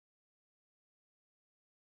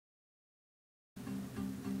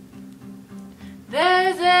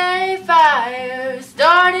There's a fire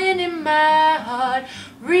starting in my heart,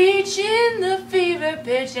 reaching the fever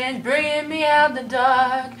pitch and bringing me out the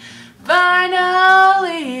dark.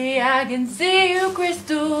 Finally, I can see you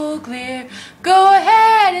crystal clear. Go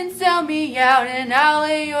ahead and sell me out and I'll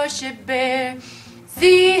lay your ship bare.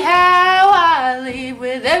 See how I leave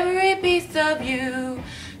with every piece of you.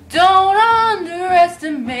 Don't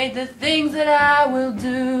underestimate the things that I will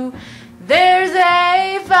do. There's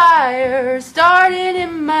a fire starting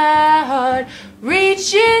in my heart,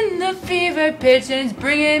 reaching the fever pitch and it's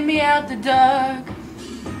bringing me out the dark.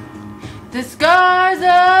 The scars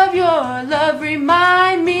of your love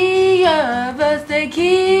remind me of us. They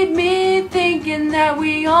keep me thinking that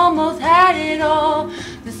we almost had it all.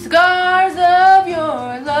 The scars of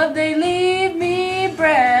your love, they leave me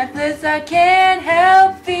breathless. I can't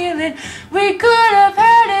help feeling we could have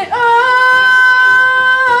had it all.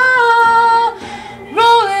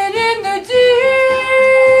 Rolling in the deep,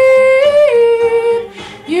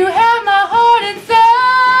 you have my heart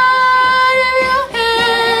inside of your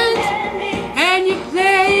hands, and you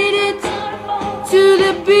played it to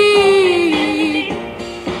the beat.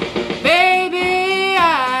 Baby,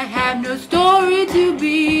 I have no story to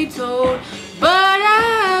be told, but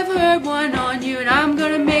I've heard one on you and I'm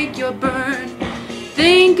gonna make your burn.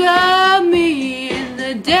 Think of me in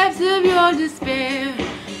the depths of your despair,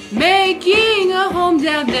 making a home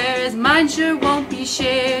down there as mine sure won't be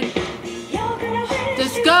shared. The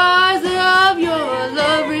scars of your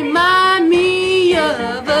love remind me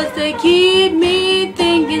of us. They keep me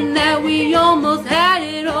thinking that we almost had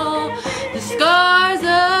it all. The scars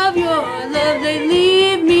of your love, they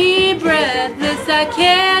leave me breathless. I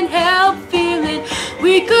can't help feeling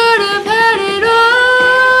we could have had it all.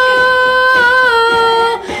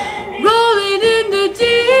 Rolling in the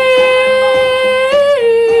deep,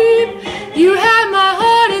 you had my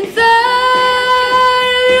heart inside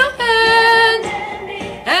of your hands,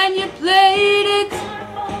 and you played it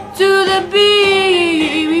to the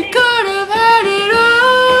beat. We could have had it all.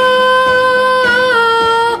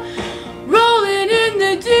 Rolling in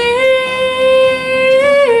the deep,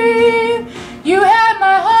 you had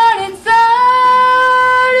my heart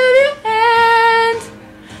inside of your hands,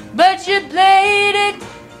 but you played it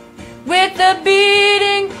with a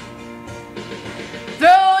beating.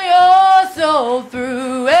 Throw your soul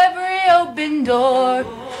through every open door.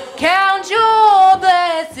 Count your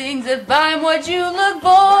blessings and find what you look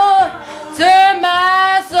for. Turn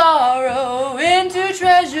my sorrow into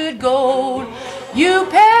treasured gold. You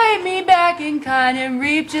pay me back in kind and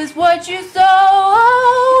reap just what you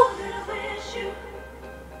sow.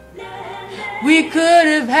 We could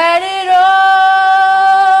have had it all.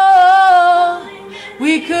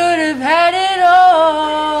 We could have had it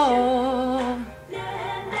all.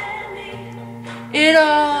 It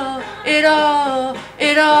all, it all,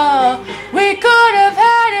 it all. We could have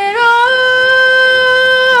had it all.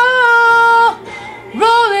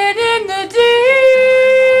 Rolling in the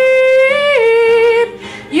deep,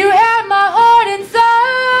 you had my heart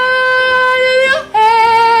inside of your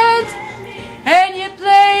hands, and you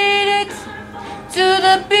played it to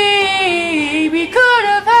the beat. We could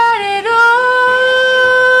have had it all.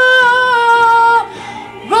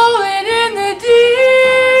 Rolling in the deep,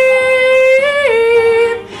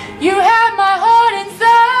 you had my heart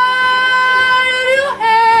inside of your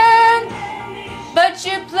hand, but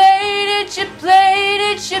you played it, you played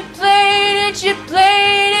it, you played it, you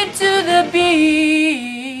played it to the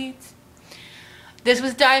beat. This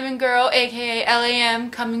was Diamond Girl, aka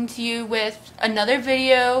LAM, coming to you with another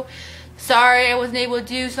video. Sorry I wasn't able to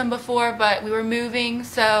do some before, but we were moving,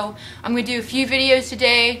 so I'm going to do a few videos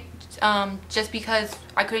today, just because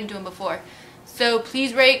I couldn't do them before. So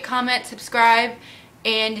please rate, comment, subscribe,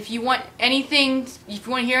 and if you want anything, if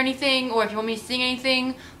you want to hear anything, or if you want me to sing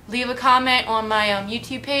anything, leave a comment on my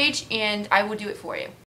YouTube page, and I will do it for you.